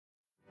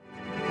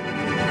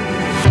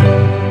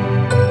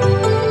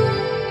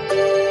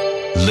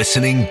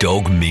Listening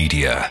Dog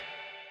Media.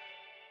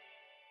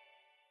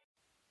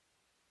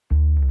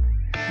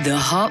 The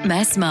Hot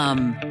Mess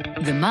Mum.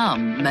 The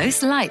mum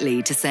most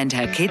likely to send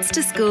her kids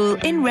to school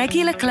in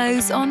regular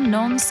clothes on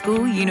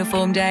non-school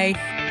uniform day.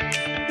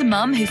 The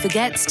mum who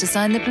forgets to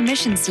sign the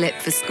permission slip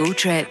for school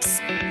trips.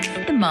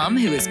 The mum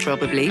who has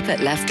probably put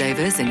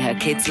leftovers in her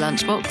kids'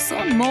 lunchbox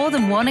on more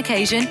than one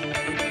occasion.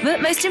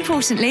 But most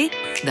importantly,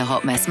 the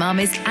Hot Mess Mum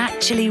is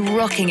actually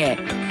rocking it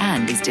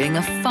and is doing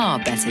a far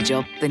better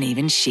job than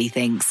even she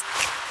thinks.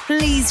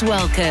 Please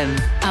welcome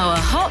our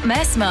Hot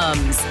Mess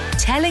Mums,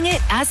 telling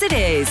it as it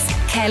is,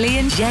 Kelly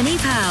and Jenny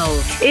Powell.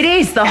 It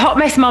is the Hot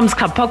Mess Mums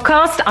Club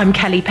podcast. I'm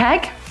Kelly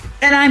Pegg.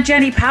 And I'm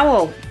Jenny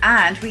Powell.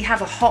 And we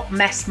have a Hot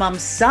Mess Mum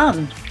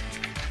son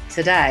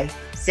today.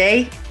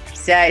 See?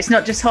 So it's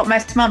not just Hot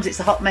Mess Mums, it's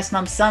the Hot Mess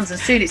Mum sons. And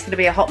soon it's going to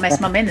be a Hot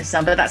Mess Mum in the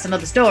sun, but that's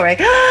another story.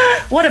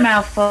 What a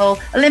mouthful.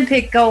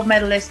 Olympic gold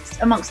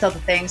medalist, amongst other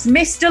things.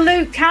 Mr.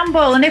 Luke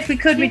Campbell. And if we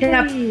could, we'd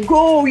have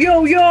go,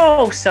 yo,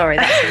 yo. Sorry,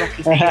 that's a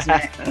rocky thing, isn't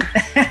it?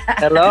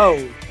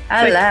 Hello.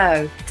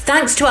 Hello.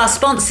 Thanks to our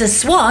sponsor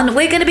Swan,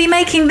 we're going to be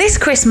making this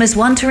Christmas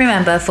one to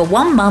remember for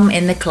one mum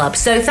in the club.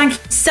 So thank you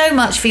so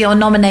much for your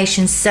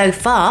nominations so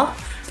far.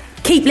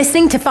 Keep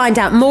listening to find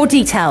out more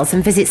details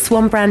and visit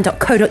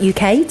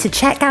swanbrand.co.uk to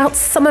check out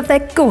some of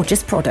their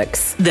gorgeous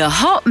products. The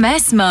Hot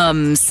Mess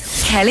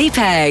Mums, Kelly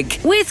Pegg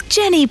with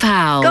Jenny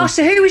Powell. Gosh,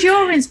 so who was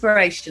your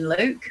inspiration,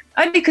 Luke?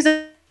 Only because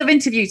I've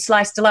interviewed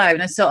Sly Stallone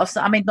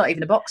and not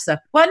even a boxer.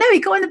 Well, no, he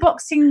got in the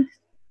Boxing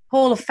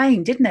Hall of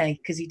Fame, didn't he?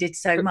 Because he did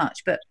so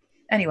much. But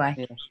anyway.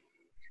 Yeah.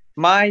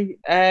 My,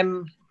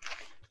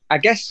 I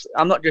guess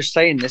I'm not just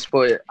saying this,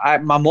 but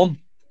my mum.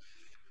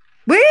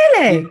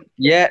 Really?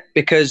 Yeah,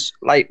 because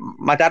like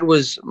my dad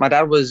was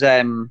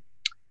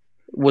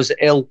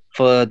ill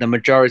for the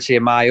majority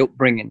of my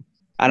upbringing,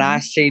 and I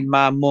seen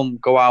my mum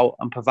go out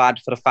and provide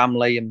for the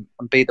family and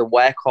be the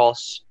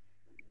workhorse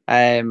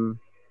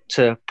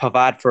to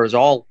provide for us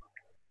all.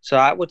 So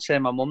I would say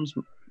my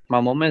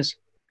mum is.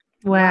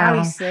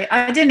 Wow. See,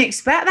 I didn't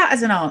expect that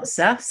as an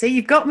answer. See,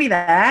 you've got me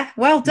there.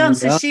 Well done.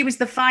 So she was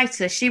the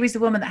fighter. She was the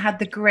woman that had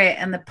the grit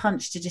and the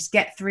punch to just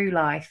get through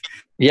life.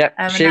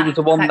 Yeah, she was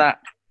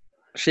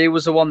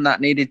the one that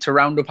needed to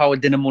round up our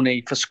dinner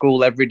money for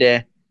school every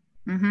day.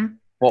 Mm-hmm.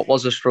 What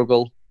was a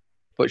struggle,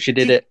 but she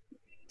did it.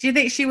 Do you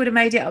think she would have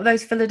made it up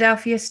those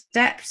Philadelphia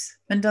steps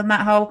and done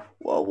that whole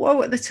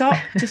whoa at the top,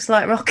 just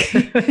like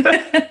Rocky?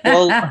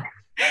 Well,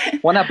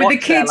 when I boxed with the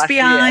kids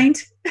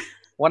behind.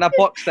 When I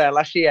boxed there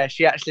last year,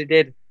 she actually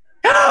did.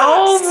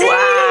 Oh,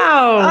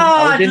 wow!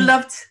 Oh, I'd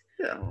love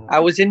to. I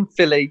was in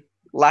Philly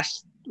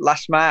last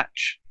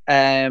March,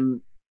 and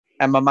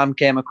my mum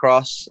came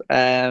across,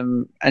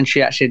 and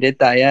she actually did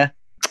that. Yeah,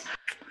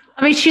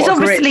 I mean, she's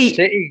obviously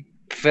city.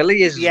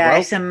 Philly is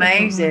it's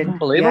amazing,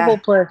 unbelievable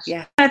place.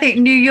 Yeah, I think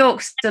New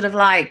York sort of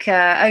like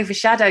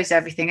overshadows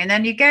everything, and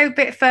then you go a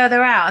bit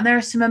further out, and there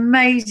are some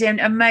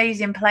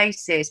amazing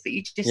places. But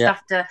you just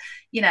have to,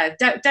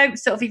 don't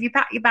sort of, if you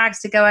pack your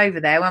bags to go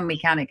over there when we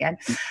can again.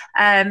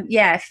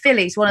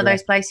 Philly's one of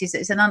those places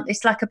that's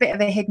it's like a bit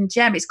of a hidden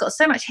gem. It's got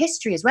so much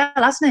history as well,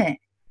 hasn't it?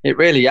 It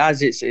really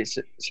has. It's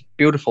a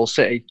beautiful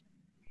city.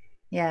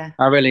 Yeah,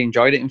 I really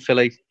enjoyed it in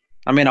Philly.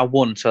 I mean, I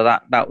won, so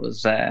that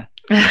was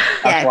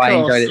that's why I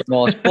enjoyed it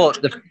most.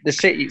 But the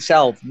city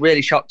itself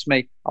really shocked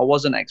me. I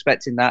wasn't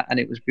expecting that, and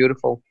it was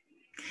beautiful.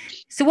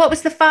 So, what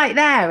was the fight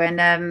there and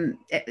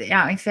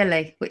out in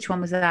Philly? Which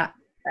one was that?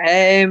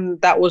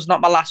 That was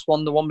not my last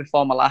one. The one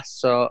before my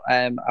last. So,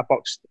 I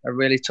boxed a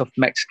really tough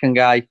Mexican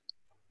guy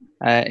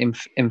in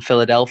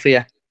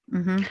Philadelphia.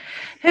 Mm-hmm.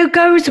 Who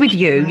goes with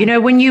you?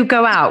 When you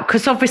go out,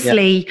 because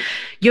obviously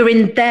you're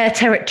in their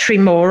territory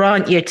more,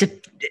 aren't you?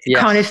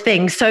 Kind of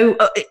thing. So,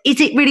 is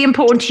it really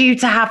important to you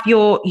to have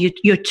your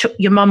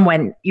mum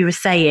went? You were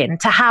saying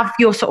to have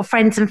your sort of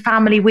friends and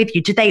family with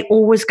you. Do they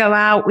always go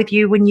out with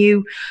you when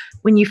you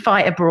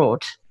fight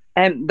abroad?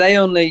 They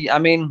only. I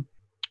mean,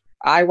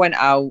 I went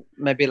out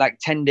maybe like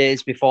 10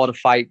 days before the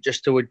fight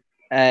just to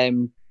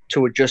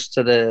adjust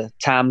to the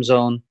time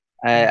zone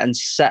and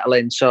settle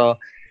in. So,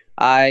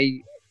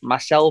 I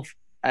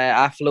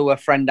flew a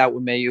friend out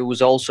with me who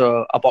was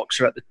also a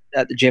boxer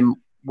at the gym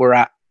we're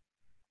at.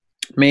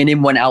 Me and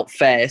him went out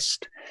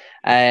first,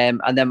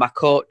 and then my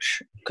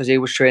coach, because he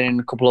was training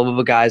a couple of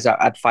other guys that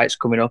had fights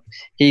coming up,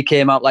 he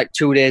came out like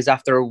 2 days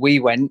after we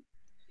went,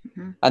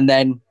 and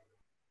then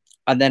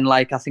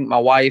like I think my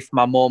wife,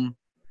 my mum,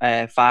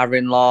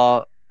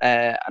 father-in-law,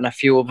 and a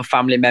few other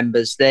family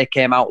members, they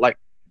came out like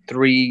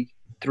three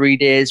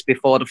days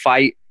before the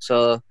fight,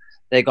 so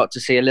they got to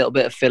see a little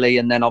bit of Philly,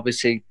 and then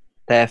obviously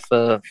there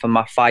for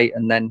my fight,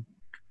 and then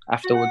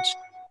afterwards.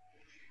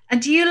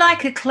 And do you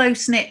like a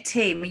close-knit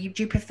team?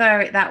 Do you prefer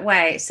it that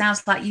way? It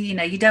sounds like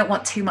you don't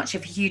want too much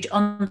of a huge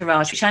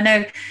entourage, which I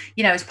know,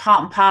 is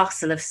part and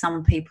parcel of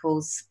some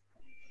people's,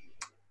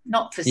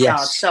 not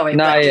facade,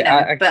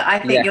 but I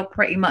think you're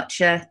pretty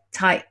much a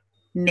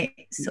tight-knit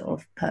sort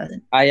of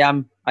person. I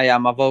am.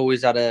 I've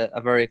always had a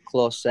very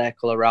close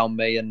circle around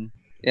me, and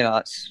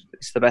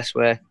it's the best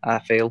way, I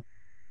feel.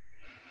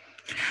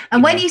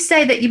 And when you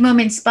say that your mum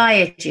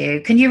inspired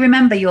you, can you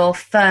remember your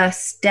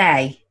first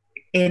day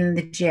in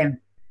the gym?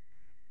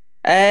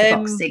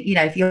 Boxing,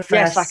 your first.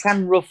 Yes, I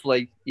can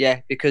roughly.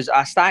 Yeah, because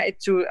I started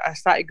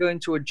going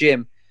to a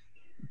gym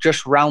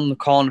just round the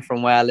corner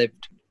from where I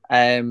lived.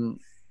 And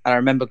I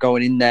remember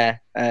going in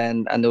there,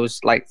 and there was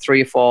like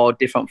 3 or 4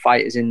 different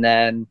fighters in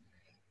there. And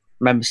I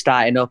remember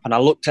starting up, and I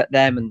looked at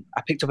them, and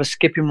I picked up a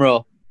skipping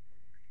rope,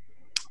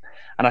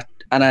 and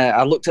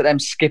I looked at them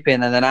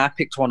skipping, and then I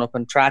picked one up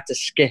and tried to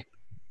skip.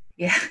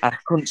 Yeah, I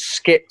couldn't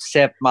skip to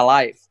save my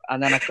life,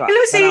 and then I got. It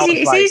looks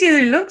easy. It's easier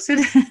than it looks.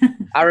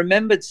 I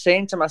remembered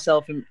saying to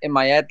myself in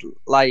my head,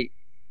 like,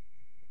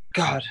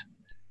 God,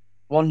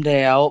 one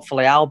day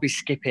hopefully I'll be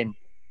skipping,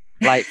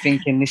 like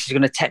thinking this is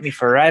going to take me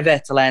forever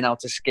to learn how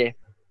to skip.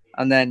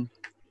 And then,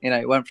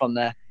 it went from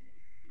there.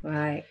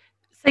 Right.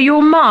 So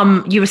your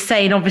mum, you were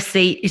saying,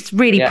 obviously, is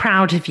really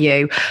proud of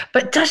you.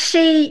 But does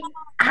she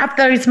have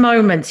those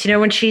moments,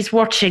 when she's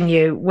watching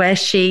you, where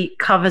she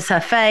covers her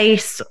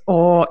face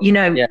or,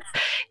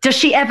 does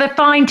she ever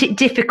find it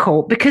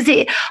difficult? Because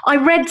I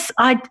read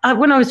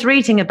when I was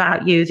reading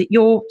about you that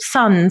your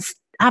sons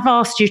have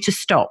asked you to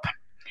stop.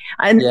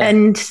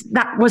 And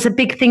that was a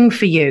big thing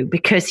for you,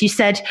 because you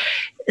said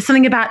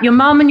something about your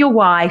mum and your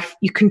wife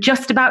you can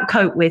just about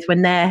cope with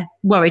when they're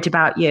worried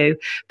about you.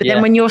 But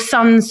then when your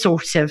son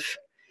sort of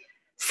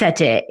said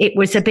it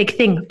was a big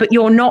thing, but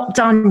you're not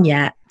done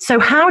yet. So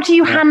how do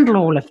you handle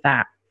all of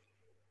that?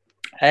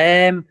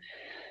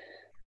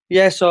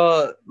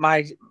 So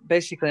my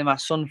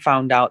son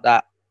found out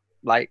that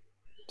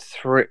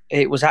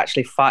it was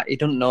actually 5, he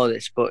doesn't know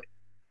this, but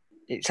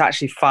it's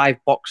actually 5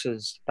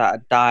 boxers that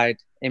had died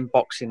in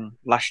boxing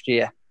last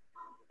year.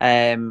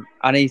 And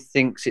he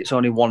thinks it's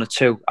only 1 or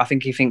 2. I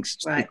think he thinks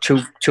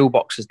two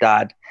boxers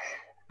died.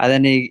 And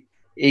then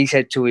he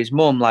said to his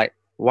mum, like,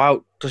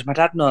 wow, does my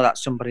dad know that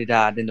somebody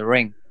died in the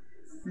ring?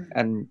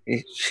 And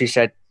she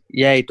said,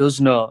 yeah, he does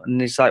know. And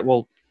he's like,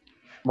 well,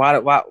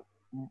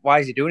 why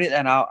is he doing it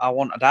then? I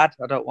want a dad.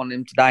 I don't want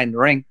him to die in the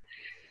ring.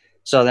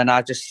 So then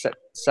I just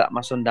sat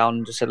my son down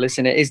and just said,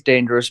 listen, it is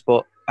dangerous,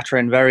 but I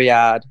train very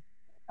hard.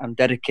 I'm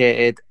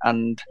dedicated,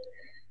 and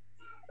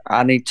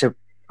I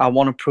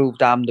want to prove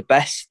that I'm the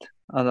best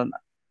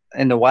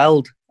in the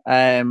world.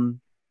 And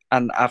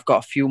I've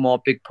got a few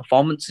more big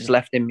performances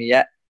left in me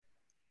yet.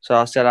 So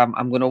I said,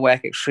 I'm going to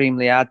work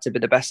extremely hard to be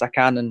the best I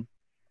can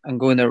and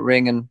go in the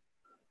ring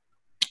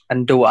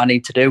and do what I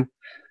need to do.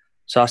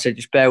 So I said,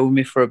 just bear with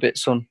me for a bit,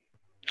 son.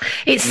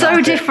 It's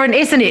so different,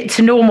 isn't it,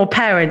 to normal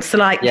parents?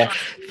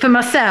 For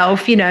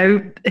myself,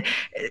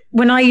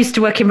 when I used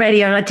to work in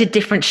radio and I did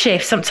different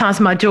shifts, sometimes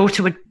my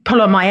daughter would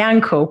pull on my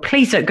ankle,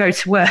 please don't go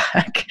to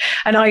work.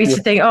 And I used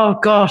to think, oh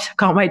God, I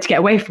can't wait to get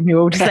away from you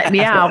all, just let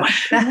me out.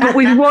 But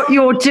with what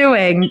you're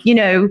doing,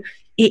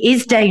 it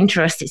is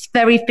dangerous. It's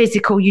very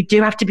physical. You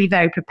do have to be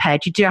very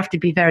prepared. You do have to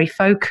be very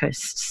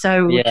focused.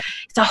 So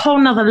it's a whole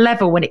nother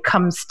level when it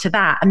comes to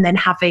that. And then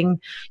having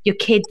your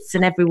kids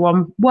and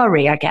everyone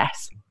worry, I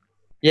guess.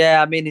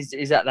 Yeah, I mean,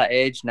 he's at that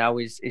age now.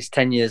 He's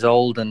 10 years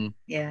old, and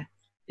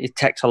he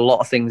takes a lot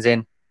of things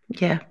in.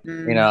 Yeah.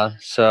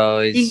 So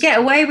you can get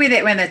away with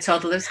it when they're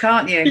toddlers,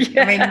 can't you?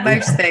 Yeah. I mean,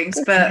 most things.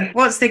 But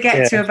once they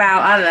get to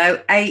about, I don't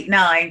know, 8,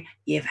 9,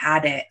 you've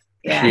had it.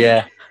 Yeah.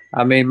 Yeah.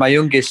 I mean, my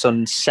youngest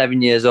son's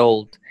 7 years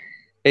old.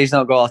 He's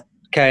not got a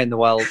care in the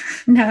world.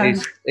 No.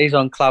 He's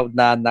on cloud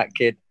 9, that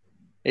kid.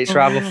 It's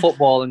rather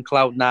football and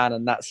cloud 9,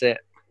 and that's it.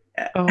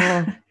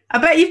 Oh. I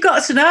bet you've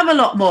got to know them a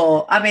lot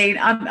more. I mean,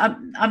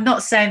 I'm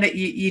not saying that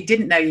you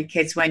didn't know your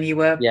kids when you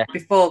were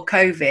before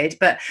COVID,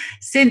 but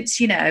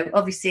since,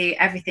 obviously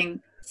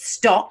everything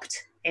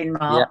stopped in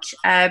March,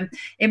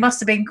 it must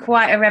have been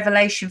quite a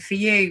revelation for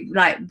you,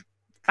 like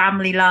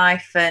family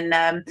life.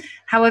 And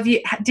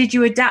did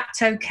you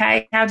adapt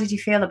okay? How did you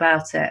feel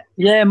about it?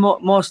 Yeah,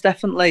 most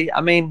definitely.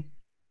 I mean,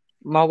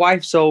 my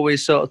wife's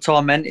always sort of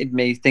tormented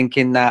me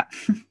thinking that,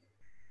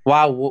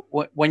 wow,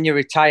 when you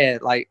retire,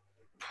 like,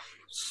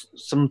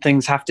 some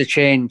things have to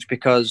change,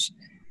 because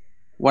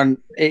when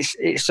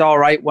it's all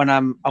right when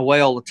I'm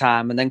away all the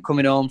time, and then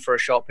coming home for a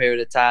short period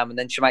of time, and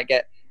then she might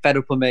get fed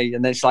up with me,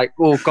 and then it's like,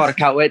 oh God, I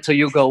can't wait till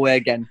you go away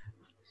again.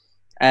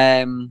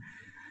 And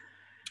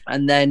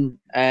then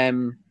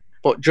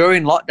but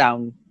during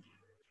lockdown,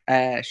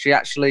 she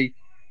actually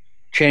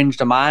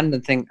changed her mind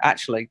and think,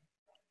 actually,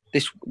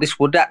 this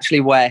would actually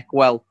work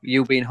well,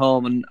 you being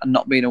home and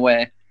not being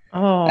away.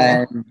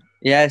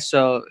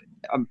 So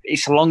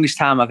it's the longest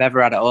time I've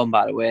ever had at home,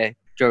 by the way.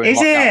 During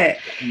lockdown.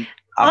 It?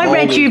 I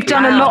read you've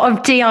done a lot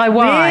of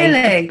DIY.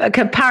 Really?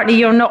 Apparently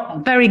you're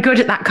not very good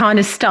at that kind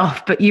of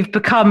stuff, but you've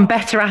become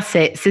better at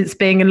it since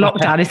being in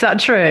lockdown. Is that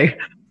true?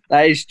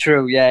 That is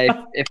true,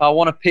 yeah. If I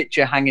want a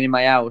picture hanging in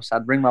my house,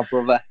 I'd bring my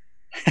brother.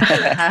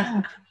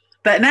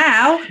 But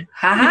now,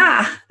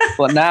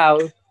 But now,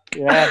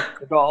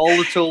 I've got all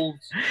the tools.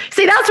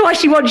 See, that's why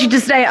she wants you to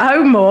stay at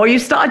home more.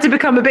 You've started to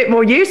become a bit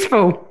more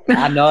useful.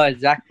 I know,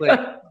 exactly.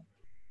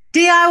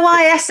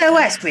 DIY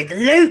SOS with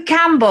Luke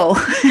Campbell,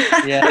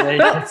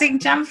 boxing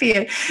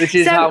champion. This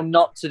is how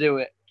not to do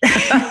it.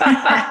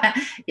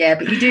 Yeah,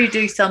 but you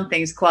do some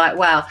things quite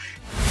well.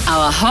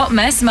 Our Hot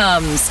Mess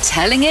Mums,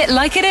 telling it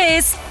like it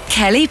is.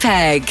 Kelly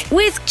Pegg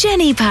with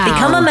Jenny Powell.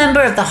 Become a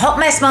member of the Hot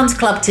Mess Mums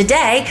Club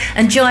today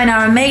and join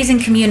our amazing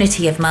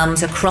community of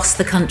mums across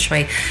the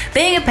country.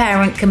 Being a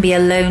parent can be a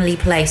lonely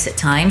place at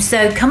times,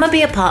 so come and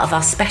be a part of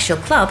our special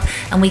club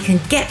and we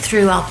can get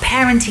through our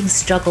parenting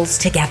struggles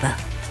together.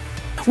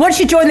 Once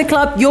you join the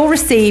club, you'll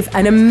receive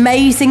an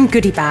amazing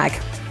goodie bag,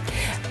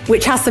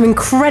 which has some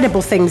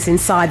incredible things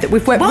inside that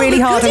we've worked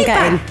really hard on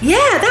getting. Yeah,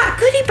 that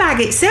goodie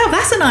bag itself,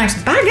 that's a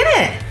nice bag,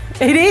 isn't it?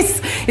 It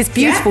is. It's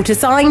beautiful.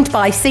 Designed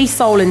by Sea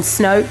Soul and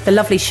Snow, the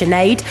lovely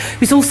Sinead,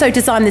 who's also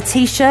designed the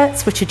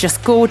T-shirts, which are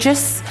just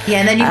gorgeous. Yeah,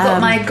 and then you've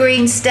got my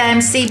green stem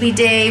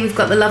CBD. We've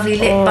got the lovely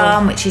lip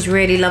balm, which is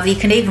really lovely. You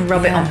can even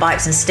rub it on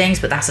bites and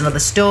stings, but that's another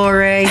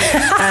story.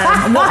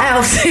 What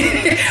else?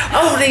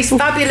 These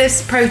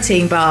fabulous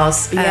protein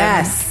bars.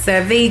 Yes.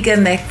 They're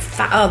vegan.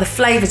 The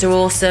flavours are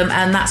awesome,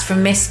 and that's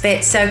from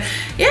Misfit. So,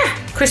 yeah,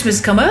 Christmas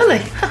has come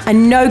early.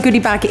 And no goodie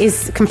bag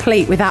is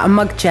complete without a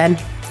mug, Jen.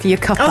 For your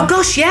cuppa. Oh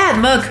gosh, yeah, the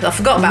mug. I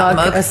forgot about the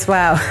mug as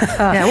well.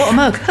 Yeah, what a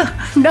mug.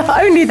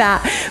 Not only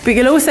that, but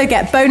you'll also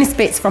get bonus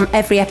bits from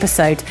every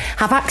episode,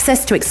 have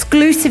access to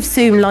exclusive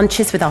Zoom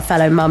lunches with our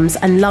fellow mums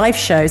and live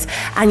shows,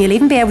 and you'll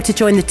even be able to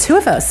join the two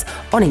of us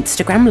on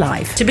Instagram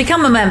Live. To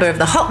become a member of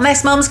the Hot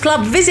Mess Mums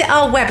Club, visit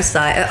our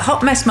website at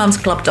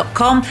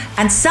hotmessmumsclub.com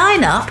and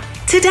sign up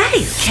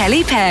today.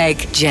 Kelly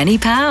Pegg, Jenny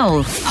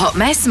Powell, Hot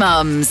Mess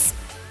Mums.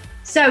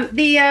 So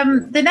the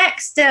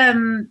next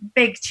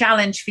big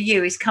challenge for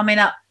you is coming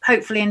up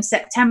hopefully in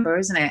September,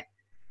 isn't it?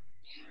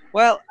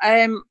 Well,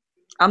 I'm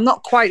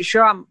not quite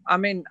sure.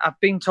 I've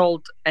been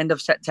told end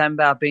of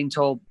September. I've been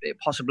told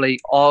possibly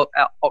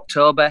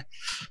October.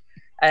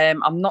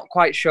 I'm not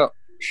quite sure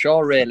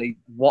really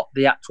what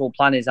the actual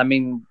plan is. I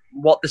mean,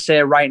 what they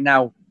say right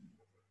now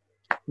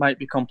might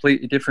be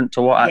completely different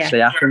to what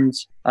actually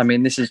happens. I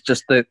mean, this is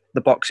just the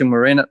boxing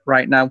we're in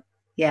right now.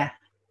 Yeah.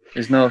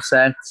 There's no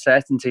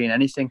certainty in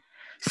anything.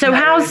 So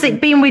how's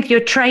it been with your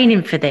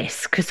training for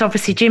this? Because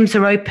obviously gyms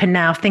are open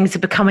now. Things are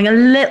becoming a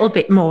little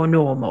bit more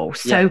normal.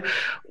 So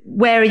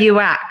where are you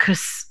at?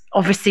 Because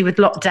obviously with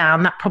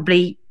lockdown, that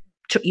probably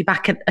took you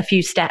back a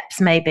few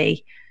steps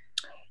maybe.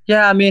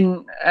 Yeah, I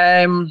mean,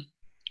 I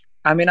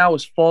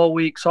was 4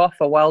 weeks off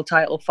a world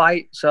title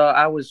fight. So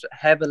I was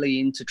heavily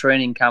into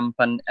training camp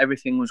and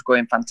everything was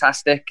going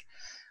fantastic.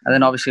 And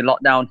then obviously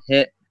lockdown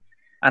hit.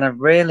 And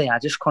I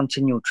just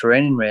continued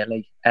training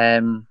really.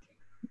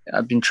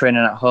 I've been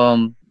training at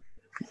home,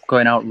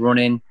 going out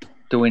running,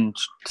 doing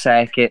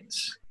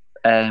circuits,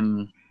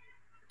 punching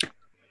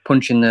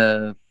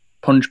the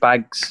punch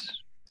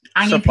bags.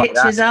 Hanging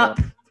pictures up.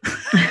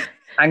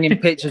 Hanging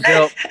pictures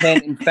up,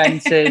 painting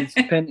fences,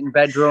 painting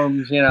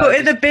bedrooms,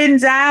 Putting the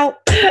bins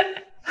out.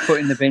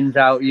 Putting the bins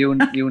out, you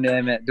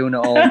name it, doing it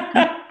all.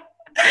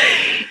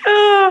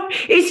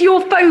 Is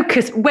your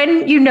focus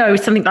when you know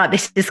something like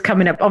this is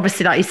coming up?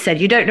 Obviously, like you said,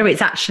 you don't know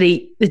it's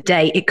actually the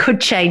date. It could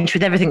change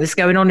with everything that's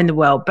going on in the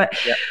world. But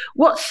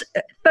what's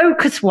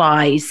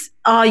focus-wise?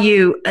 Are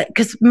you?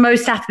 Because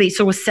most athletes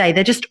always say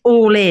they're just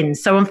all in.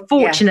 So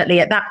unfortunately,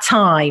 at that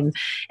time,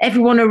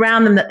 everyone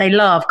around them that they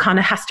love kind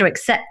of has to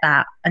accept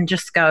that and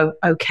just go,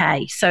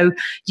 okay. So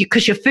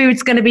because your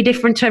food's going to be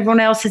different to everyone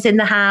else's in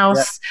the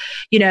house,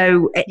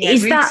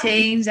 is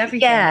routines,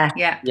 everything. Yeah.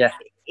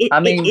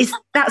 Is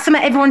that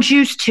something everyone's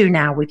used to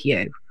now with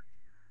you?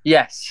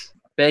 Yes,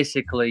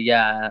 basically,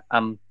 yeah.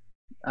 I'm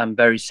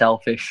very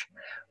selfish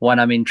when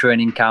I'm in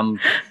training camp.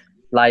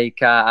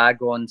 Like I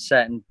go on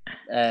certain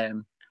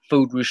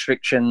food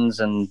restrictions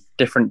and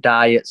different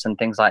diets and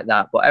things like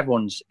that. But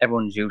everyone's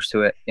used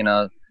to it,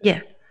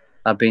 Yeah.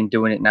 I've been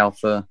doing it now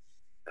for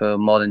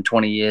more than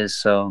 20 years,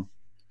 so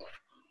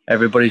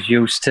everybody's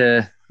used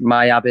to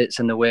my habits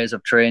and the ways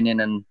of training.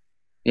 And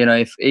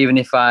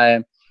if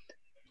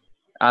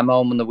I'm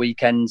home on the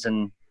weekends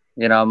and,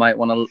 I might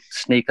want to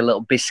sneak a little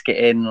biscuit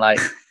in,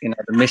 like, the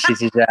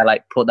missus is there,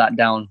 like, put that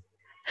down.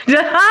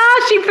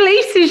 She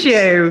fleeces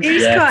you.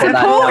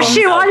 Supports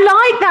you. I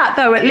like that,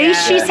 though. At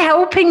least she's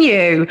helping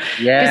you.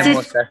 Yeah,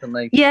 most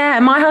definitely. Yeah,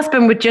 my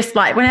husband would just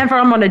whenever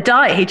I'm on a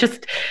diet, he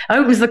just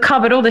opens the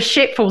cupboard, all the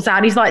shit falls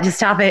out. He's like,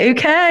 just have it. Who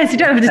cares? You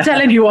don't have to tell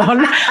anyone. I'm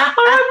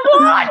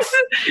like, what?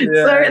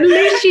 Yeah. So at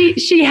least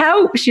she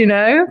helps,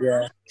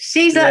 Yeah.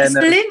 She's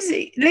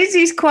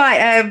Lindsay's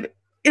quite...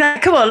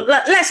 come on,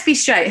 let's be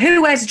straight.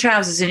 Who wears the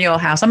trousers in your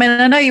house? I mean,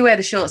 I know you wear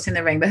the shorts in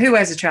the ring, but who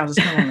wears the trousers?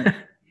 Come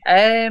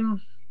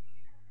on.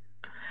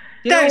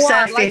 Don't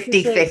say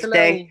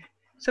 50-50.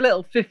 It's a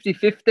little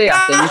 50-50,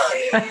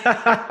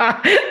 I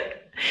think.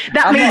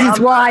 That means his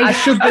wife. I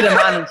should be the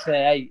man and say,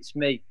 hey, it's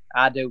me.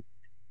 I do.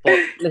 But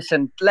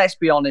listen, let's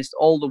be honest,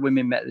 all the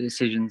women make the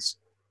decisions.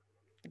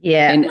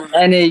 Yeah. In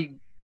any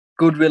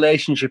good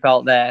relationship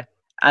out there,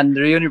 and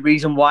the only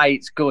reason why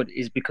it's good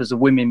is because the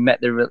women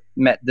met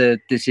the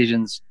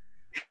decisions.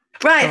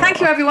 Right, thank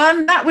you,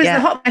 everyone. That was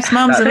the Hot Mess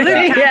Mums and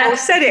Luke Campbell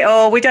said it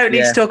all. We don't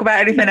need to talk about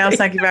anything else.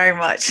 Thank you very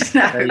much.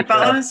 But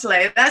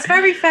honestly, that's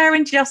very fair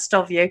and just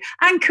of you,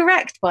 and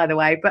correct, by the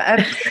way.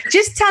 But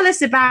just tell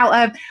us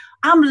about,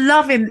 I'm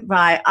loving,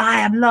 right,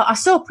 I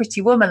saw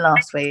Pretty Woman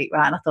last week,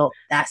 right, and I thought,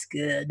 that's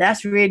good,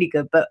 that's really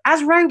good. But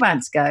as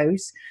romance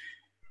goes,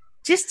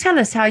 just tell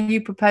us how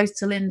you proposed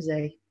to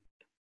Lindsay.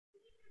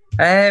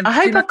 I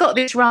hope I've got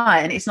this right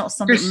and it's not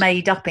something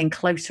made up in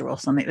Closer or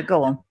something, but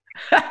go on.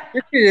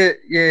 Your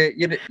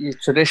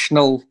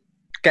traditional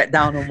get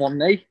down on one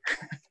knee,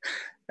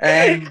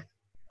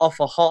 off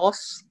a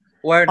horse,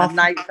 wearing a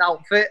knight's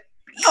outfit.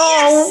 Yes!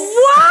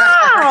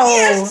 Oh, wow!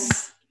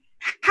 Yes!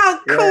 How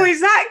cool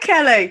is that,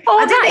 Kelly?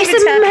 Oh, that is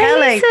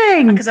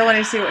amazing. Because I wanted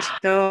to see what she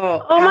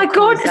thought. Oh, my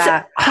God.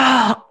 That?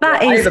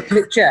 That is... I have a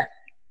picture.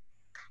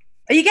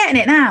 Are you getting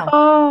it now?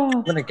 Oh.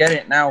 I'm going to get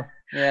it now.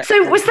 Yeah.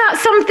 So was that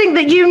something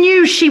that you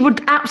knew she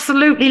would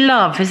absolutely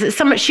love? Is it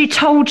something she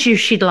told you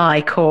she'd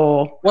like,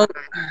 or? Well,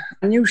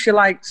 I knew she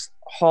likes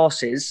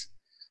horses.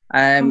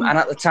 And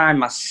at the time,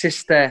 my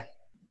sister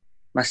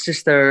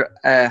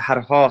had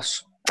a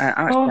horse.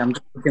 I'm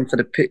just looking for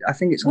the picture. I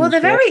think it's. Well,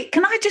 they're very.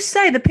 Can I just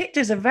say the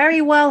pictures are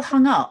very well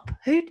hung up.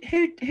 Who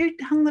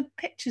hung the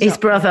pictures? His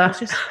up? brother.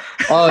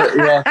 Oh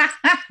yeah,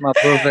 my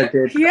brother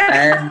did.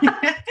 Yeah.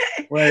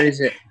 Where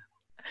is it?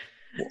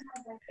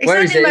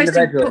 Where is it in the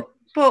bedroom?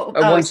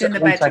 It's in the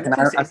bedroom.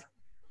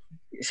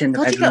 It's in the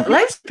God, bedroom. you've got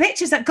loads of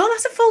pictures. God,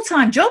 that's a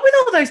full-time job with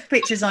all those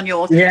pictures on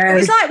yours. Yeah,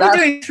 it's like we're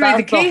doing Through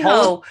the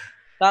Keyhole.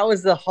 That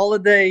was the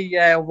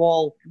holiday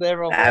wall.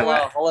 They're all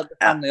our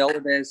family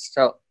holidays.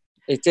 So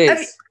it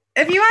is.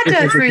 Have you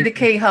had Through the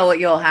Keyhole at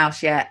your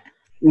house yet?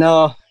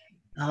 No.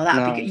 Oh,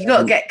 that'd be good. You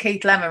got to get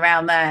Keith Lem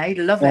around there. He'd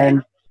love it.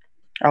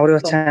 How do I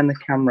turn the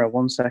camera?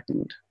 1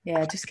 second.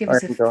 Yeah, just give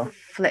us a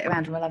flit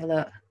around and we'll have a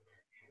look.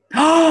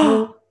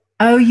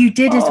 Oh, you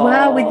did as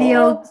well with the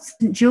old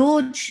St.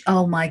 George.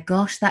 Oh my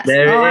gosh, that's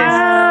there it is.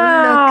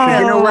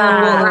 Look, you know where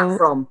I bought that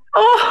from?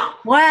 Oh,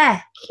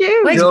 where?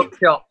 Cute. Joke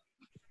shop.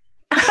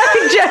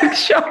 Joke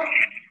shop.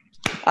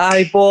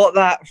 I bought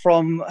that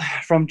from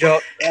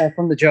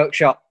the joke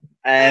shop.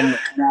 I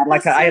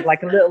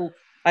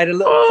had a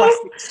little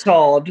plastic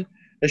sword,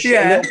 a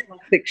little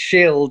plastic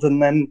shield,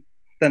 and then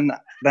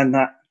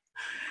that.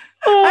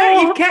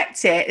 Oh, you've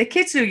kept it. The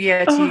kids will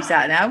use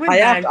that now.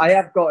 I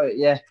have got it.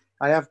 Yeah,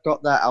 I have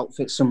got that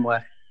outfit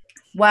somewhere.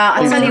 Well,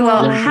 I tell you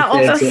what, how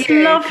that's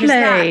lovely.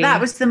 That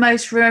was the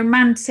most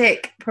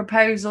romantic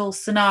proposal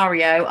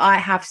scenario I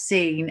have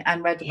seen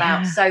and read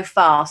about so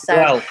far.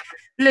 So,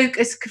 Luke,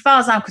 as far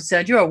as I'm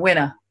concerned, you're a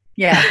winner.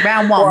 Yeah,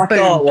 round one, boom.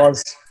 I thought it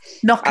was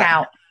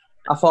knockout.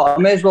 I thought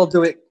I may as well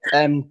do it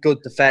good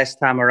the first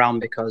time around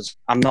because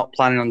I'm not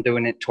planning on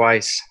doing it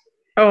twice.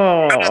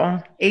 Oh,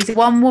 he's a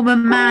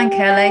one-woman man,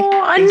 Kelly.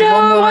 I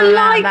know. I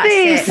like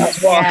this.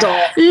 That's what I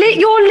thought.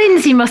 Your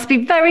Lindsay must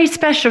be very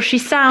special. She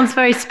sounds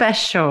very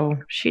special.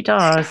 She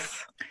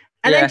does.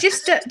 And then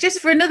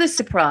just for another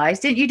surprise,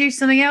 didn't you do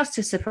something else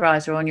to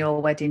surprise her on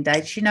your wedding day?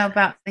 Did she know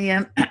about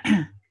the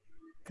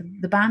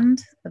the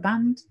band?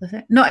 The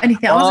thing? Not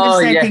anything. I wasn't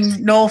going to say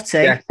anything naughty.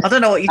 Yeah. I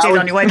don't know what you did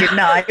on your wedding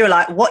night. You were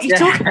like, what are you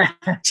talking about?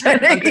 I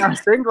think that was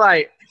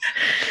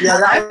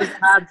a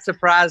hard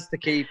surprise to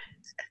keep.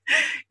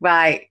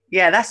 Right,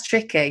 yeah, that's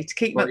tricky to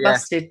keep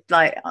McBusted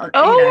like.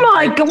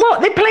 My God,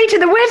 what they played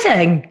at the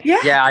wedding?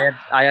 Yeah,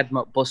 I had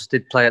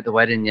McBusted play at the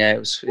wedding. Yeah, it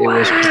was.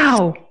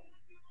 Wow.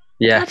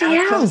 Yeah.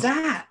 How cool was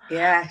that?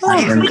 Yeah.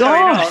 Oh my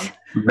God.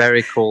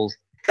 Very cool.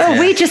 Oh,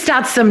 we just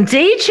had some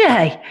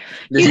DJ.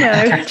 You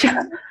know,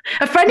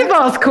 a friend of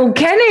ours called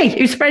Kenny,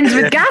 who's friends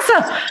with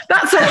Gaza.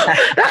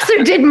 That's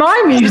who did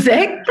my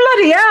music.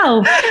 Bloody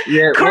hell.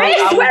 Yeah, Chris,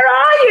 where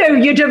are you?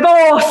 You're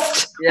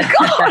divorced. Yeah.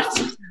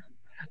 God.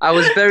 I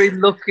was very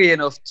lucky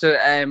enough to,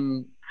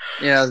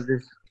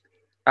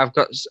 I've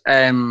got,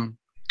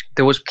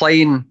 there was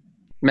playing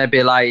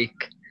maybe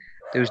like,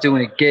 they was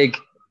doing a gig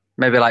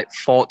maybe like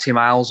 40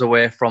 miles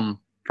away from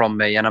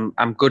me. And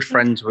I'm good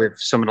friends with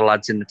some of the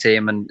lads in the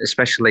team and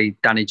especially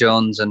Danny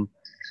Jones. And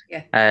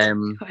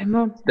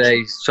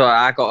so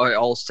I got it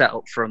all set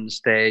up from the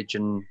stage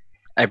and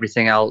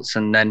everything else.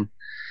 And then,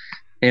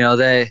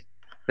 they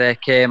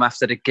came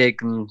after the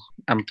gig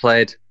and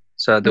played.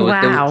 So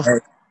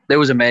it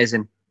was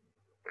amazing.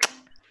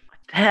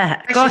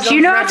 Yeah. Gosh, you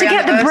know how to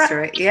get the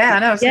brand. Yeah, I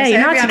know. You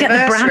know how to get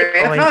the brand.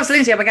 If I was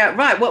Lindsay, I would go,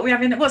 right,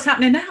 what's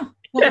happening now?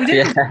 What are we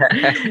doing?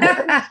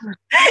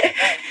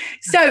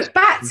 So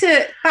back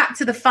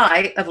to the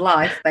fight of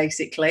life,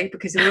 basically,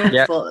 because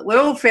we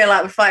all feel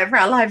like we're fighting for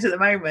our lives at the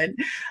moment.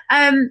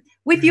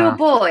 With your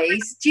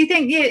boys, do you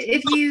think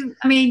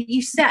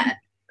you set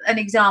an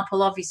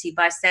example, obviously,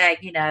 by saying,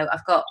 I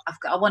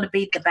want to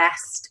be the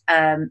best,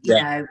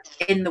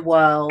 in the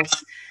world.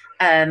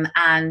 And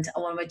I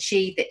want to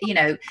achieve that.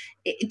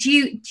 Do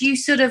you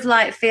sort of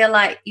like feel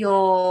like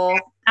you're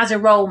as a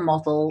role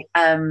model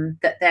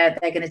that they're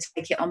going to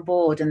take it on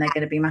board and they're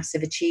going to be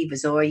massive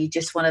achievers, or are you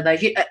just one of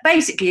those?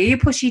 Basically, are you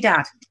pushy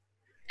dad?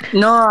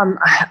 No,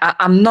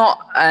 I'm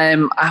not.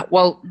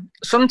 Well,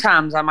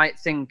 sometimes I might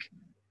think,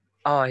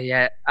 oh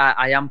yeah,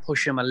 I am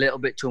pushing them a little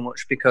bit too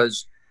much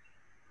because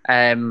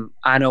I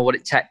know what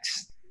it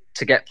takes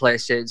to get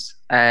places,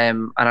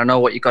 and I know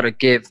what you got to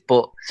give,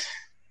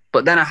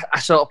 But then I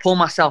sort of pull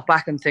myself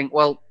back and think,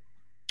 well,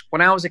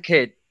 when I was a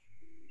kid,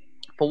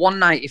 But one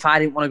night, if I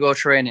didn't want to go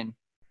training,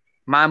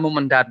 my mum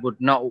and dad would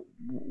not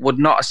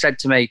have said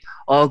to me,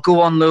 "Oh, go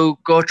on, Luke,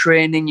 go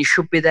training. You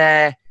should be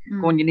there.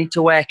 Go on, you need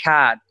to work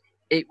hard."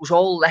 It was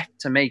all left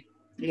to me.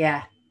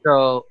 Yeah.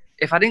 So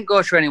if I didn't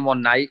go training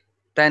one night,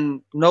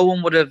 then no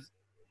one would have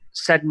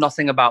said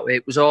nothing about it.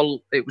 It was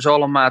all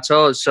on my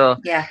toes. So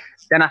yeah.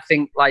 Then I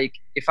think, like,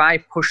 if I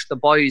push the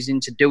boys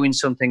into doing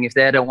something, if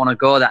they don't want to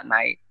go that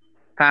night,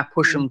 if I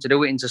push them to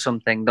do it into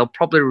something, they'll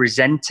probably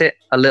resent it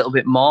a little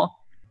bit more.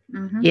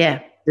 Mm-hmm.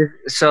 Yeah.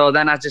 So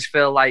then I just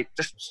feel like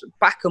just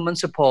back them and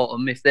support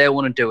them if they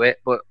want to do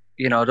it, but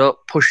don't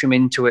push them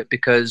into it,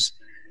 because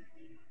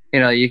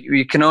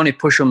you can only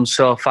push them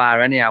so far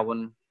anyhow.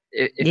 And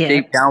if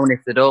deep down,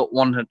 if they don't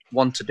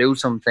want to do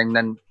something,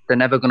 then they're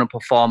never going to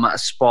perform at a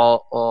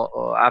sport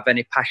or have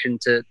any passion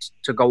to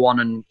go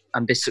on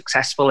and be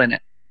successful in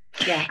it.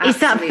 Yeah, it's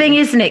that thing,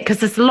 isn't it? Because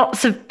there's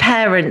lots of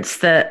parents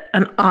that,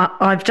 and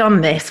I've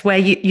done this, where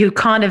you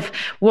kind of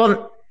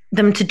want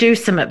them to do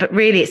something, but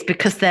really it's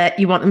because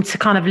you want them to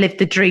kind of live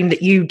the dream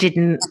that you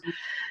didn't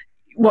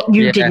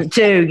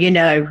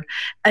do,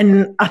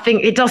 and I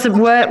think it doesn't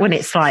work when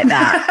it's like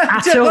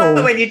that at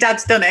all. When your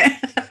dad's done it.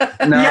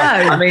 No,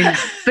 I mean,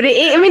 but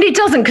it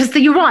doesn't, because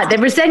you're right, they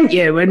resent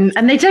you and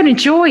they don't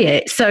enjoy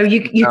it, so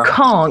you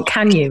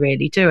can you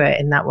really do it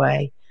in that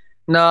way?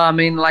 No, I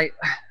mean, like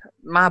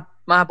my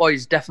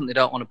boys definitely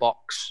don't want to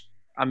box.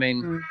 I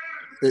mean,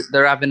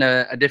 they're having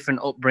a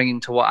different upbringing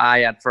to what I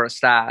had for a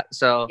start,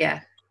 so yeah,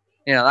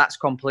 that's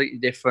completely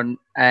different.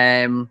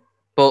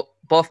 But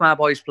both my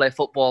boys play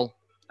football.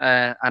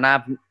 And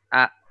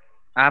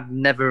I've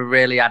never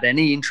really had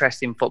any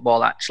interest in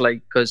football,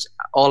 actually, because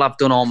all I've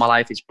done all my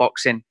life is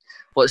boxing.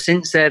 But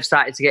since they've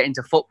started to get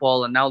into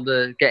football and now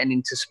they're getting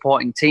into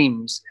supporting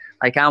teams,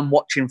 like I'm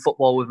watching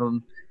football with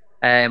them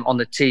on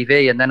the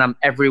TV, and then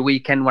every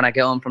weekend when I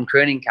get home from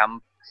training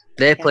camp,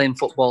 they're playing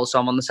football, so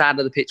I'm on the side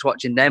of the pitch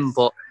watching them.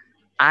 But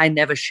I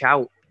never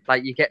shout.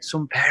 Like, you get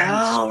some parents.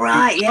 Oh,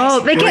 right, yes. Oh,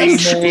 they get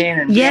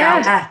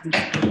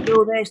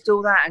do this,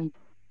 do that. And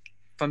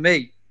for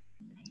me,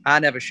 I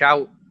never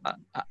shout.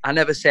 I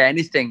never say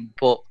anything.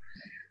 But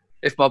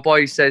if my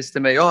boy says to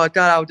me, "Oh,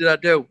 Dad, how did I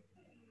do?"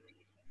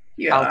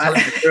 Yeah, I'll tell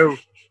him the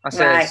truth. I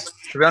say,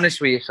 to be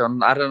honest with you,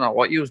 son, I don't know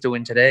what you was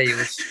doing today. You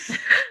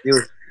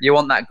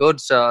weren't that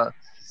good. So,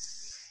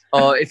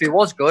 or if he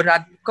was good,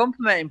 I'd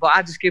compliment him, but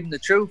I'd just give him the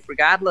truth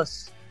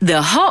regardless. The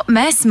Hot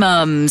Mess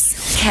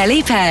Mums,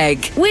 Kelly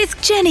Pegg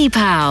with Jenny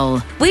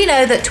Powell. We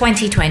know that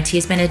 2020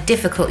 has been a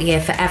difficult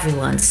year for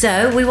everyone,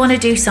 so we want to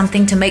do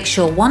something to make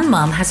sure one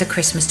mum has a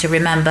Christmas to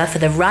remember for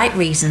the right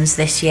reasons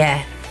this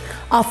year.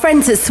 Our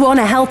friends at Swan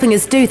are helping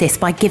us do this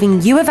by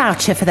giving you a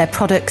voucher for their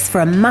products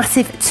for a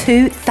massive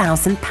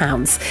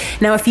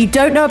 £2,000. Now, if you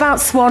don't know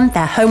about Swan,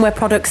 their homeware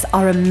products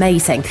are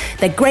amazing.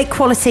 They're great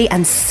quality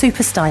and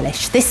super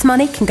stylish. This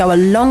money can go a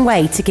long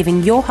way to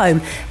giving your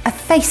home a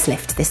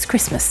facelift this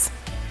Christmas.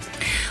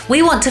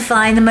 We want to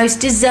find the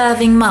most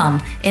deserving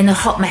mum in the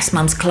Hot Mess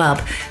Mums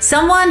Club,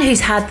 someone who's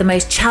had the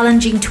most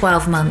challenging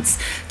 12 months.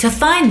 To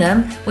find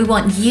them, we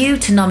want you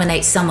to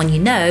nominate someone you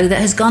know that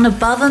has gone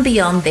above and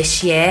beyond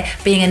this year,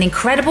 being an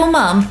incredible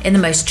mum in the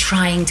most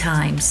trying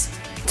times.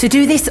 To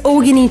do this,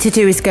 all you need to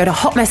do is go to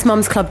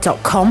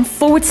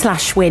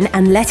hotmessmumsclub.com/win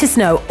and let us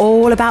know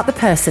all about the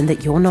person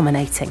that you're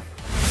nominating.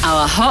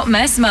 Our Hot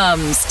Mess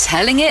Mums,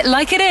 telling it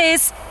like it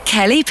is,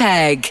 Kelly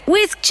Pegg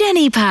with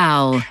Jenny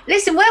Powell.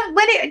 Listen, when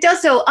it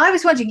does so, I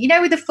was wondering,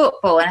 with the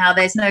football and how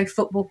there's no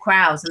football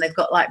crowds and they've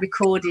got like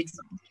recorded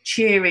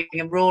cheering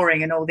and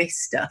roaring and all this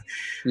stuff.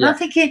 Yeah. I'm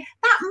thinking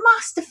that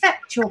must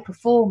affect your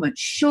performance,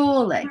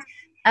 surely.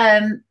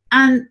 And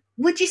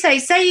would you say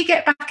you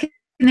get back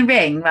in the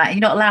ring, right?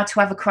 You're not allowed to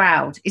have a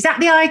crowd. Is that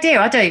the idea?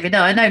 I don't even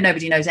know. I know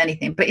nobody knows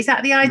anything, but is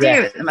that the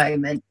idea at the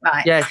moment?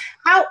 Right. Yeah.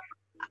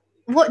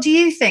 What do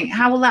you think?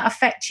 How will that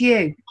affect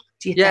you?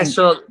 Do you think?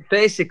 So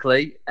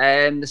basically,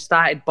 they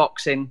started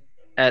boxing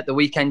the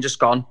weekend just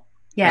gone.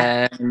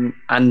 Yeah.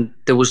 And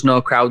there was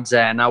no crowds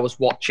there, and I was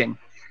watching,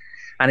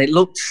 and it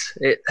looked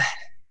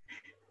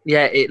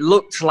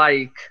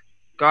like,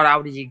 God,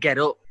 how did you get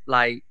up?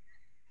 Like,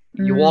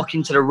 you walk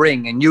into the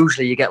ring, and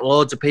usually you get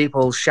loads of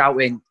people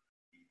shouting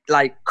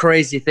like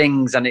crazy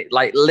things, and it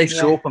like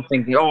lifts you up and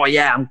thinking, oh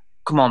yeah,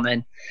 come on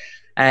then.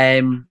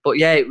 But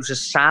yeah, it was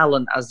just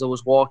silent as I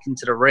was walking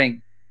to the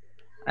ring.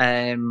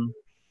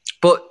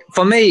 But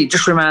for me, it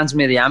just reminds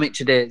me of the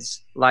amateur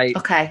days. Like,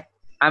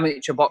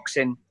 amateur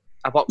boxing.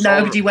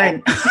 Nobody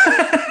went.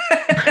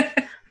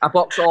 I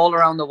boxed all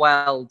around the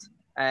world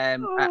at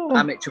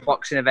amateur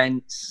boxing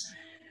events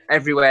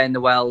everywhere in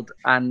the world,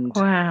 and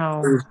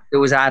there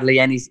was hardly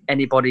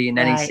anybody in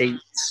any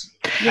seats.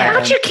 Yeah.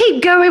 How do you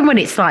keep going when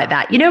it's like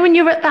that? When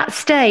you're at that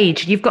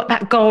stage, you've got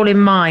that goal in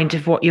mind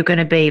of what you're going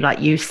to be,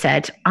 like you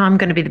said, I'm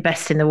going to be the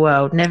best in the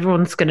world and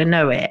everyone's going to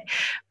know it.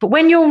 But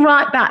when you're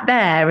right back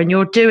there and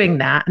you're doing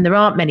that and there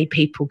aren't many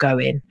people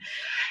going,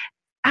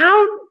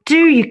 how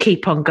do you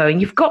keep on going?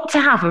 You've got to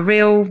have a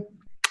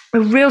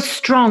real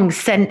strong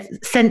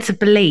sense of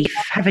belief,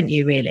 haven't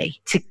you,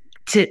 really,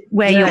 to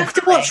where You you're. have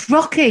to watch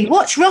Rocky.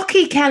 Watch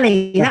Rocky,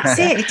 Kelly. That's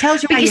it. It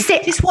tells you But how you you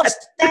see, just watch.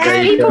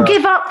 because people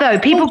give up though.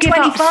 People give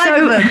up 25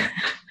 so. of them.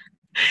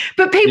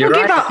 But people You're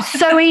give right. up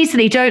so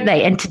easily, don't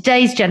they? And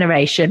today's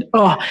generation,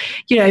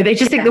 they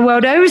just think the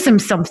world owes them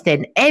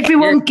something.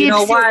 Everyone Do you gives.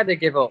 know why they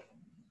give up?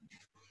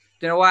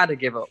 Do you know why they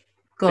give up?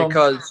 Go on.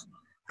 Because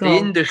Go the on.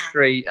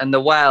 industry and the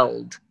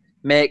world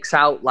makes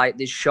out like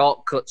there's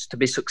shortcuts to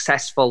be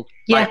successful.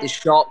 Yeah. Like there's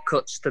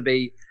shortcuts to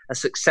be a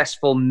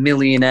successful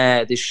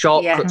millionaire. There's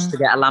shortcuts to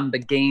get a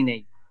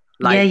Lamborghini.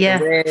 Like yeah.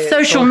 the way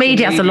Social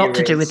media has a lot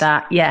to do is, with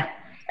that. Yeah.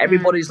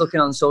 Everybody's looking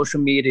on social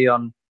media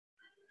on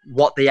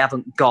what they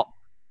haven't got.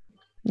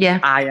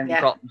 Yeah. I ain't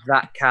got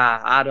that car.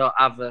 I don't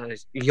have a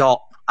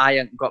yacht. I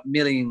ain't got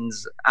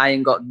millions. I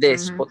ain't got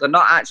this. But they're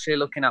not actually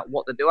looking at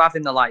what they do have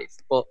in their life.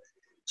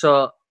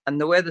 And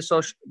the way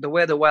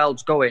the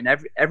world's going,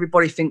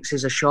 everybody thinks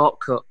is a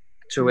shortcut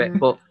to it.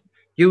 But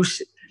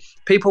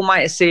people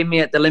might have seen me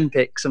at the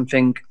Olympics and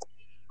think,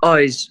 oh,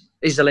 he's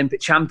the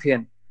Olympic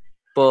champion.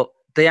 But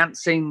they haven't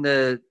seen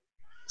the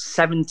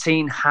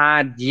 17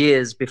 hard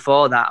years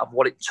before that of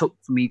what it took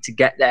for me to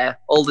get there.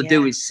 All they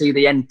do is see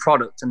the end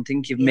product and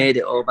think you've made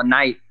it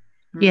overnight.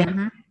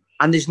 Yeah.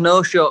 And there's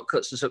no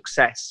shortcuts to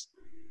success.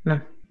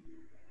 No.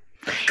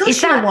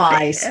 Gosh, you're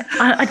wise.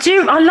 I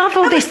do. I love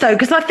all this though,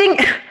 because I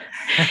think.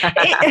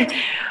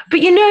 But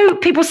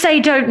people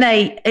say, don't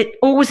they?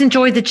 Always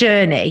enjoy the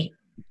journey.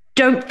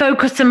 Don't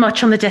focus so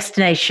much on the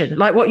destination.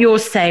 Like what you're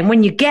saying,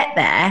 when you get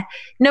there,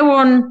 no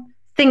one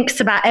thinks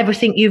about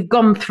everything you've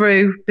gone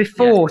through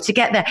before to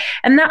get there.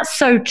 And that's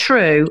so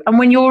true. And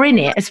when you're in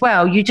it as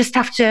well, you just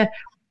have to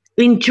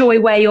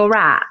enjoy where you're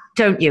at,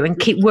 don't you? And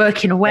keep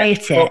working away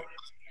at it.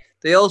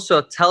 They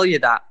also tell you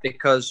that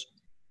because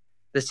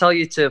they tell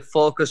you to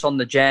focus on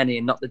the journey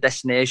and not the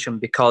destination,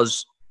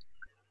 because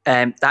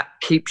that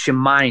keeps your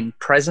mind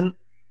present.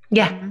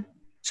 Yeah.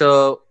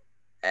 So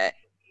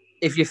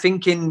if you're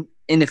thinking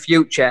in the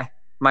future,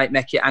 might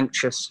make you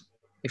anxious.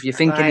 If you're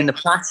thinking in the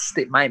past,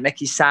 it might make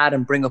you sad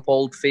and bring up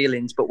old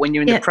feelings. But when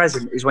you're in the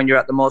present is when you're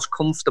at the most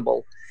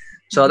comfortable.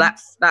 So that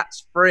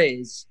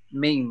phrase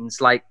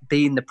means like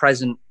be in the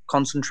present,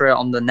 concentrate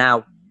on the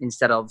now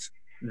instead of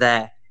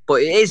there.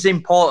 But it is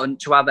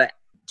important to have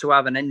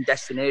an end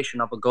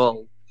destination of a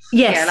goal.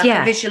 Yes,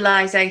 a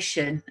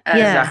visualization.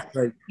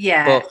 Exactly.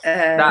 Yeah.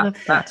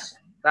 But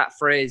that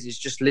phrase is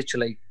just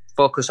literally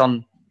focus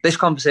on this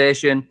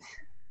conversation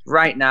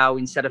right now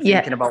instead of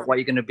thinking about where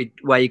you're going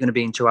to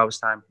be in 2 hours'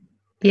 time.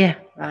 Yeah,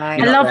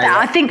 right. I love that.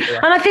 I think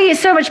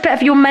it's so much better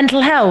for your mental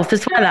health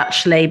as well,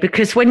 actually,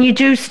 because when you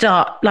do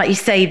start, like you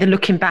say, the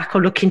looking back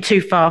or looking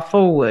too far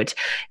forward,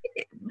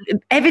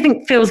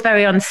 everything feels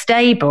very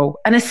unstable.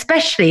 And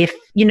especially if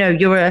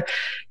you're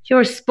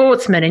a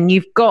sportsman and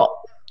you've got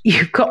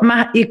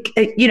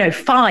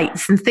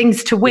fights and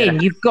things to win.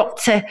 You've got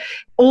to.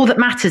 All that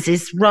matters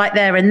is right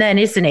there and then,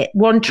 isn't it?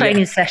 One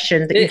training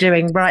session that you're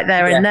doing right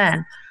there and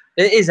then.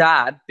 It is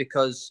hard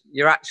because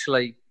you're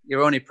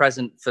only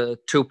present for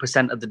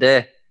 2% of the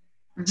day.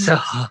 So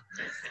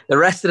the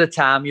rest of the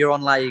time you're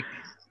on like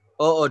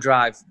auto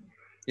drive,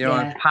 you're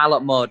on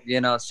pilot mode,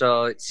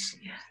 so it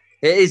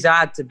is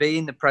hard to be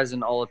in the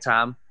present all the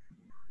time.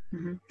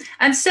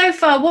 And so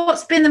far,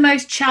 what's been the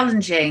most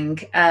challenging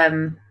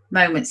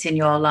moments in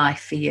your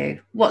life for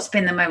you? What's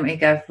been the moment you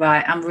go,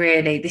 right,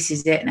 this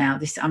is it now.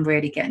 I'm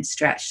really getting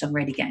stretched. I'm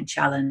really getting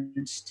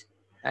challenged.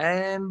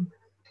 I've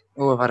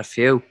had a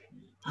few.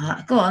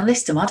 Go on,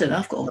 list them. I don't know.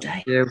 I've got all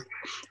day.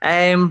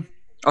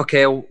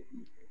 Okay.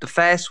 The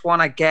first one,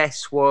 I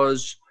guess,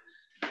 was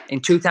in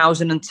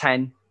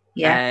 2010.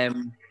 Yeah.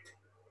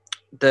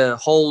 The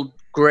whole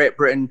Great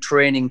Britain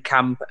training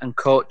camp and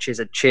coaches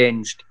had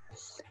changed.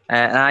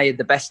 And I had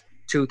the best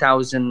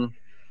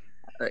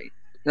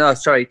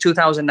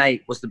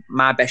 2008 was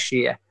my best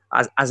year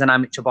as an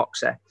amateur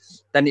boxer.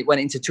 Then it went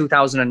into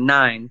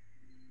 2009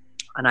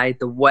 and I had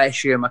the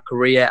worst year of my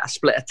career. I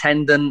split a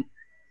tendon.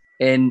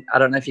 I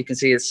don't know if you can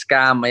see a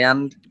scar on my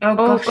hand. Oh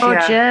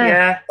God,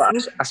 yeah.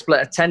 But I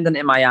split a tendon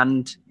in my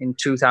hand in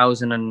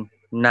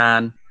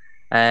 2009.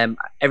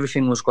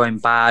 Everything was going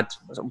bad.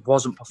 I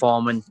wasn't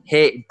performing.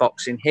 Hated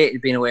boxing.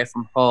 Hated being away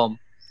from home.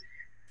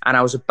 And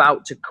I was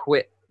about to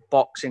quit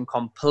boxing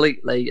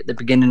completely at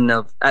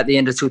the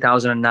end of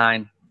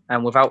 2009.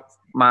 And without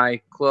my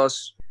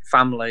close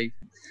family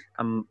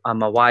and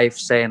my wife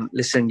saying,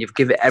 "Listen, you've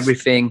given it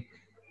everything.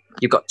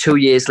 You've got 2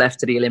 years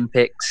left to the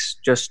Olympics.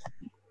 Just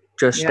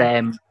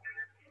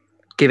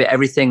give it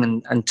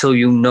everything until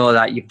you know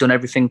that you've done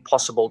everything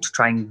possible to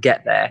try and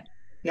get there."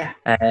 Yeah.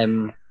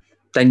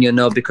 Then you'll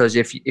know, because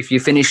if you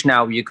finish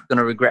now, you're going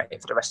to regret it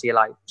for the rest of your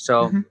life.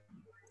 So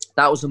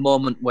that was a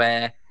moment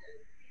where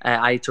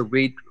I had to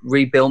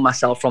rebuild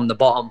myself from the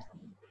bottom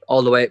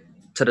all the way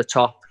to the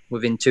top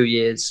within 2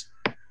 years.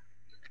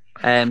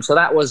 So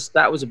that was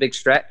a big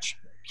stretch.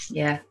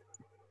 Yeah.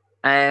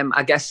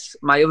 I guess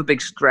my other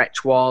big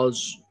stretch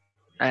was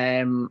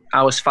I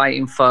was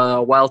fighting for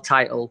a world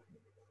title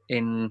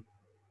in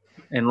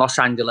Los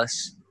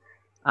Angeles,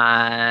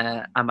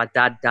 and my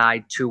dad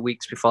died 2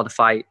 weeks before the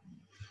fight.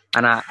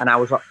 and I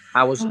was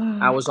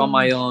on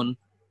my own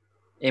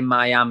in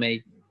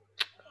Miami,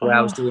 where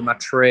I was doing my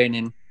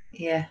training.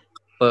 Yeah.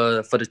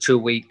 For the 2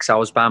 weeks, I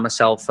was by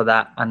myself for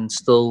that, and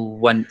still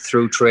went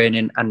through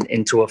training and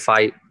into a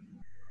fight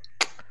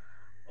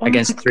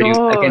against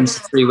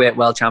three-weight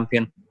world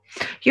champion.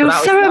 You're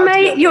so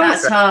amazing.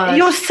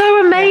 You're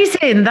so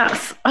amazing. Yeah.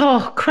 That's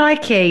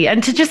crikey,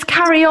 and to just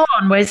carry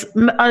on was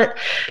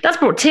that's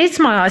brought tears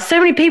to my eyes. So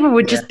many people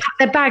would just pack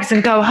their bags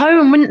and go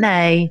home, wouldn't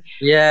they?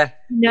 Yeah.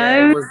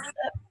 No. Yeah,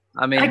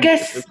 I mean, I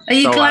guess. Are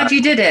you glad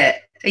you did it?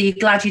 Are you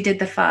glad you did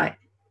the fight?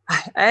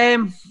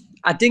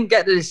 I didn't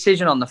get the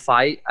decision on the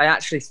fight. I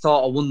actually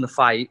thought I won the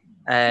fight.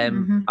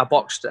 I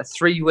boxed a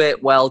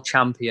 3-weight world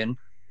champion,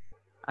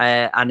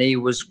 and he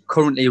was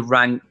currently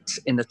ranked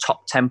in the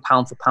top 10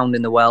 pound for pound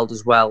in the world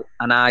as well.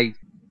 And I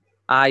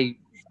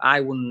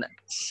won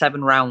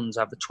 7 rounds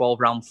of the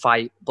 12-round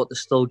fight, but they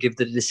still give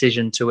the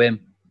decision to him.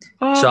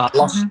 So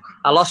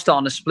I lost it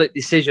on a split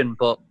decision,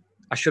 but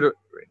I should have.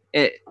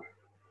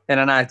 In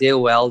an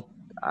ideal world,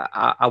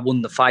 I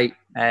won the fight.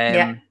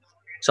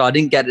 So I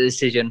didn't get the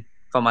decision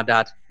from my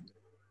dad.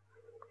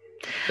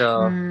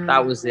 So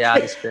that was the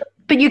hardest bit.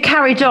 But you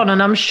carried on,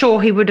 and I'm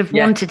sure he would have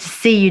wanted to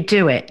see you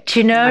do it.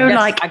 Do you know?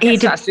 I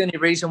guess that's the only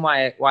reason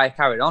why I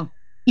carried on.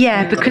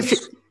 Yeah,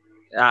 because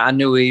I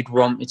knew he'd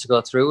want me to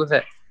go through with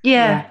it.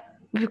 Yeah,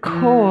 of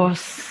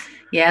course.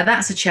 Yeah,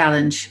 that's a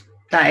challenge.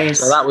 That is.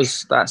 So that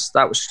was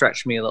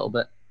stretched me a little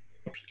bit.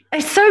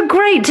 It's so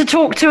great to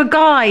talk to a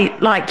guy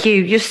like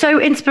you. You're so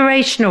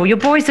inspirational. Your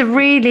boys are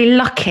really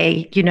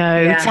lucky, to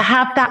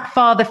have that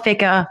father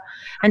figure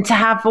and to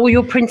have all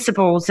your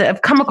principles that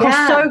have come across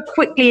so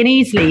quickly and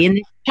easily in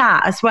this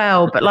chat as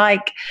well. But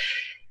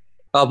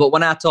but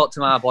when I talk to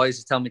my boys,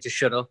 they tell me to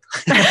shut up.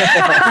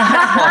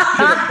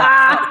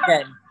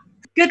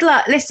 Good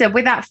luck. Listen,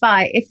 with that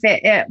fight, if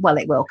it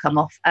will come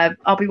off.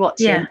 I'll be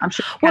watching. Yeah. I'm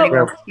sure.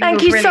 Well,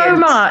 thank you so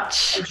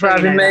much for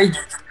having me.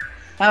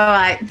 All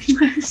right.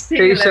 See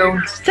you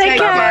soon. Take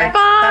care.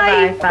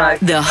 Bye. Bye.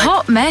 The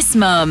Hot Mess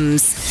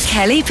Mums.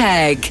 Kelly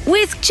Pegg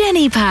with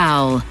Jenny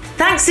Powell.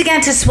 Thanks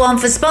again to Swan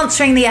for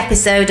sponsoring the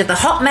episode of the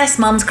Hot Mess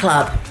Mums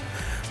Club.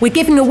 We're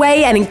giving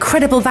away an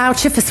incredible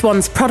voucher for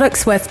Swan's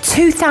products worth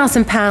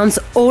 £2,000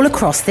 all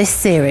across this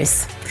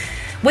series.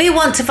 We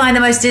want to find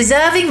the most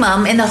deserving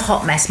mum in the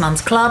Hot Mess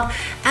Mums Club,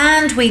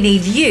 and we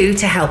need you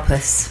to help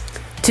us.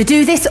 To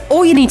do this,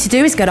 all you need to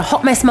do is go to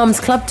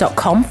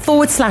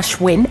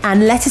hotmessmumsclub.com/win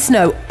and let us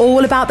know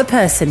all about the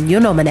person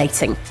you're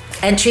nominating.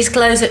 Entries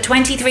close at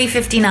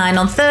 23:59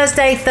 on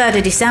Thursday, 3rd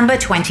of December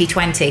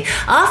 2020.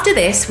 After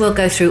this, we'll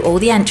go through all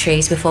the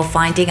entries before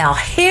finding our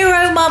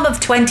hero mum of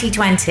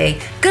 2020.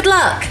 Good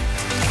luck!